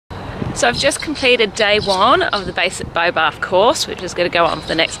So I've just completed day 1 of the basic Bobath course, which is going to go on for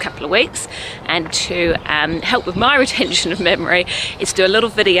the next couple of weeks. And to help with my retention of memory is to do a little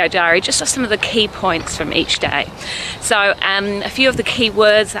video diary just of some of the key points from each day. So a few of the key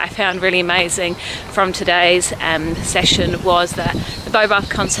words that I found really amazing from today's session was that the Bobath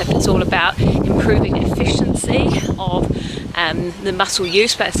concept is all about improving efficiency of the muscle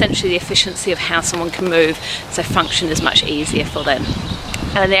use, but essentially the efficiency of how someone can move, so function is much easier for them.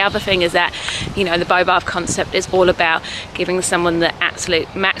 And the other thing is that, you know, the Bobath concept is all about giving someone the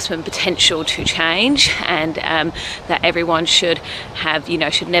absolute maximum potential to change, and that everyone should have, you know,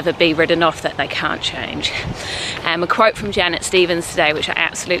 should never be written off that they can't change. A quote from Janet Stevens today, which I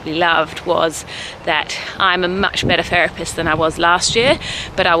absolutely loved, was that I'm a much better therapist than I was last year,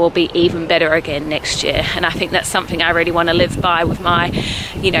 but I will be even better again next year. And I think that's something I really want to live by with my,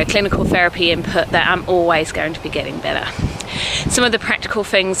 you know, clinical therapy input, that I'm always going to be getting better. Some of the practical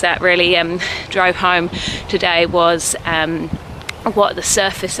things that really drove home today was what the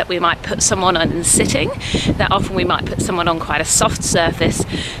surface that we might put someone on in sitting. That often we might put someone on quite a soft surface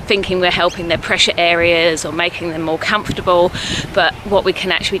thinking we're helping their pressure areas or making them more comfortable, but what we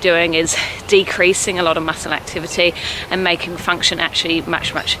can actually be doing is decreasing a lot of muscle activity and making function actually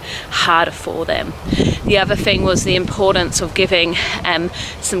much harder for them. The other thing was the importance of giving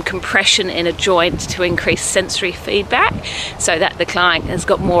some compression in a joint to increase sensory feedback, so that the client has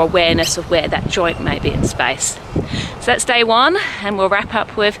got more awareness of where that joint may be in space. So that's day 1, and we'll wrap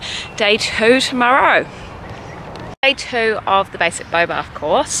up with day 2 tomorrow. Day 2 of the basic Bobath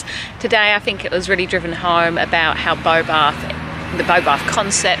course. Today I think it was really driven home about how the Bobath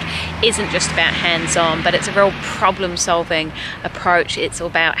concept isn't just about hands-on, but it's a real problem-solving approach. It's all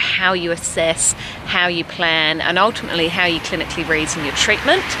about how you assess, how you plan, and ultimately how you clinically reason your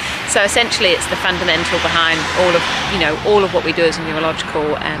treatment. So essentially it's the fundamental behind all of what we do as a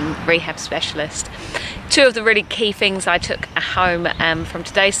neurological rehab specialist. Two of the really key things I took home from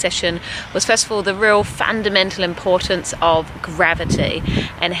today's session was, first of all, the real fundamental importance of gravity,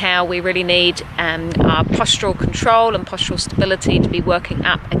 and how we really need our postural control and postural stability to be working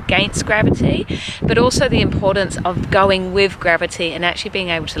up against gravity, but also the importance of going with gravity and actually being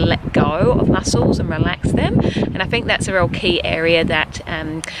able to let go of muscles and relax them. And I think that's a real key area that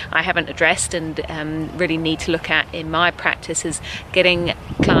I haven't addressed and really need to look at in my practice, is getting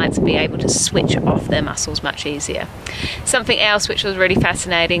clients to be able to switch off their muscles much easier. Something else which was really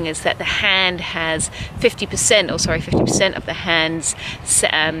fascinating is that the hand has 50% of the hand's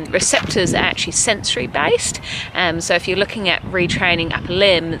receptors are actually sensory based. So if you're looking at retraining upper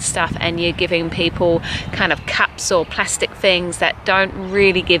limb stuff and you're giving people kind of cups or plastic things that don't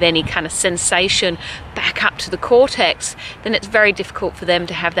really give any kind of sensation back up to the cortex, then it's very difficult for them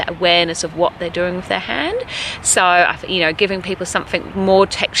to have that awareness of what they're doing with their hand. So, you know, giving people something more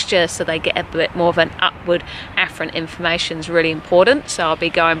texture so they get a bit more of an upward afferent information is really important. So I'll be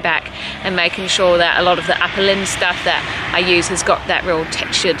going back and making sure that a lot of the upper limb stuff that I use has got that real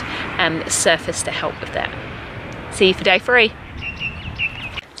textured surface to help with that. See you for day 3.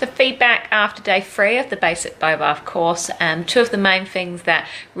 So feedback after day 3 of the basic Bobath course, two of the main things that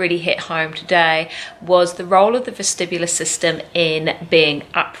really hit home today was the role of the vestibular system in being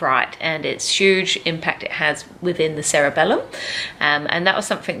upright and its huge impact it has within the cerebellum. And that was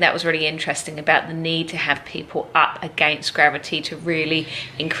something that was really interesting, about the need to have people up against gravity to really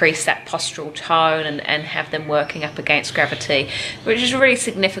increase that postural tone and have them working up against gravity, which is really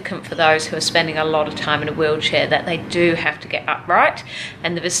significant for those who are spending a lot of time in a wheelchair, that they do have to get upright,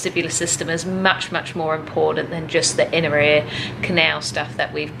 and the vestibular system is much more important than just the inner ear canal stuff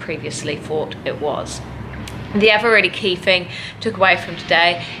that we've previously thought it was. The other really key thing took away from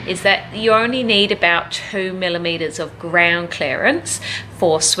today is that you only need about 2 millimeters of ground clearance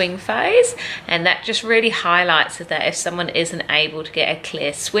for swing phase, and that just really highlights that if someone isn't able to get a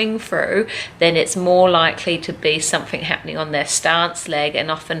clear swing through, then it's more likely to be something happening on their stance leg, and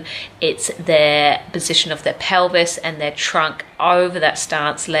often it's their position of their pelvis and their trunk over that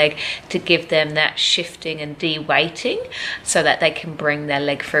stance leg to give them that shifting and de-weighting so that they can bring their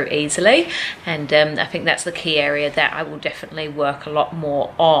leg through easily. And I think that's the key area that I will definitely work a lot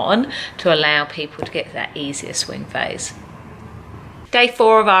more on to allow people to get that easier swing phase. Day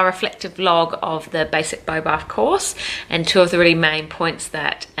 4 of our reflective log of the basic Bobath course, and two of the really main points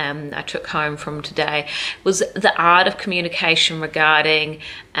that I took home from today was the art of communication regarding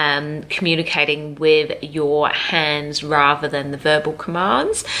communicating with your hands rather than the verbal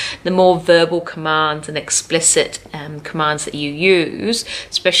commands. The more verbal commands and explicit commands that you use,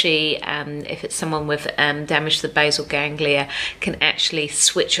 especially if it's someone with damage to the basal ganglia, can actually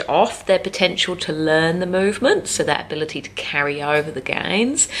switch off their potential to learn the movement, so that ability to carry over the the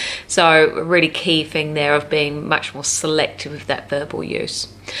gains. So a really key thing there of being much more selective with that verbal use.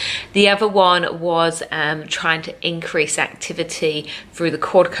 The other one was trying to increase activity through the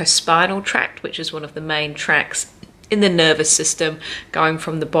corticospinal tract, which is one of the main tracts in the nervous system, going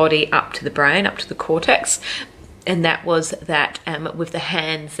from the body up to the brain, up to the cortex. And that was that with the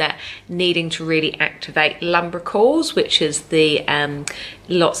hands, that needing to really activate lumbricals, which is the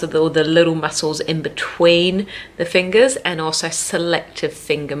lots of the little muscles in between the fingers, and also selective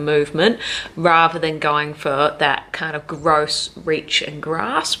finger movement, rather than going for that kind of gross reach and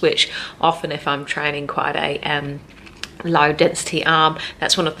grasp, which often, if I'm training quite a low density arm,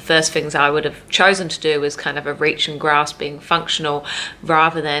 that's one of the first things I would have chosen to do, is kind of a reach and grasp, being functional,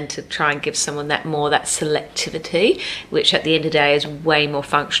 rather than to try and give someone that selectivity, which at the end of the day is way more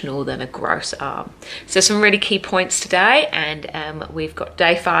functional than a gross arm. So some really key points today, and we've got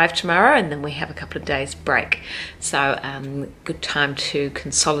day 5 tomorrow, and then we have a couple of days break. So good time to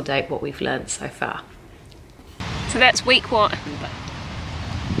consolidate what we've learned so far. So that's week 1.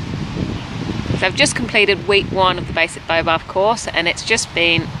 So I've just completed week 1 of the basic Bobath course, and it's just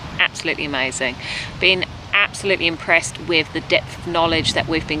been absolutely amazing. Been absolutely impressed with the depth of knowledge that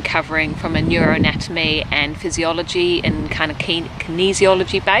we've been covering from a neuroanatomy and physiology and kind of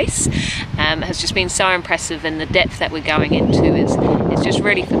kinesiology base. Has just been so impressive, and the depth that we're going into is just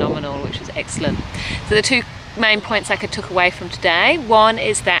really phenomenal, which is excellent. So the 2 main points I took away from today. One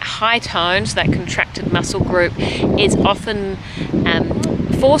is that high tones, that contracted muscle group, is often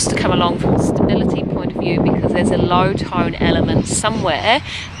forced to come along from a stability point of view, because there's a low tone element somewhere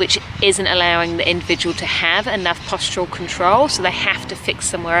which isn't allowing the individual to have enough postural control, so they have to fix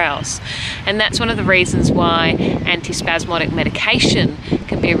somewhere else. And that's one of the reasons why antispasmodic medication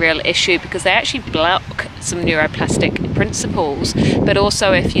can be a real issue, because they actually block some neuroplastic principles. But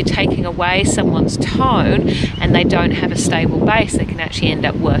also, if you're taking away someone's tone and they don't have a stable base, they can actually end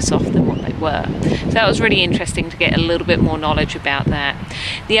up worse off than what they were. So that was really interesting to get a little bit more knowledge about that.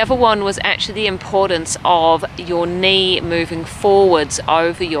 The other one was actually the importance of your knee moving forwards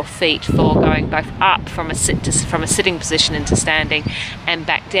over your feet for going both up from a sitting position into standing and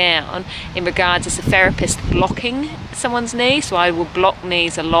back down, in regards as a therapist blocking someone's knee. So I will block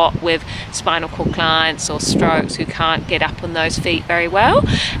knees a lot with spinal cord clients or strokes who can't get up on those feet very well,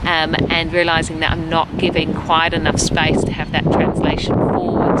 and realizing that I'm not giving quite enough space to have that translation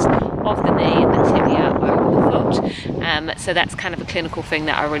forwards of the knee and the tibia over the foot. So that's kind of a clinical thing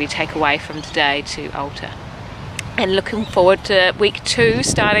that I really take away from today to alter. And looking forward to week 2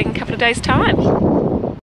 starting in a couple of days' time.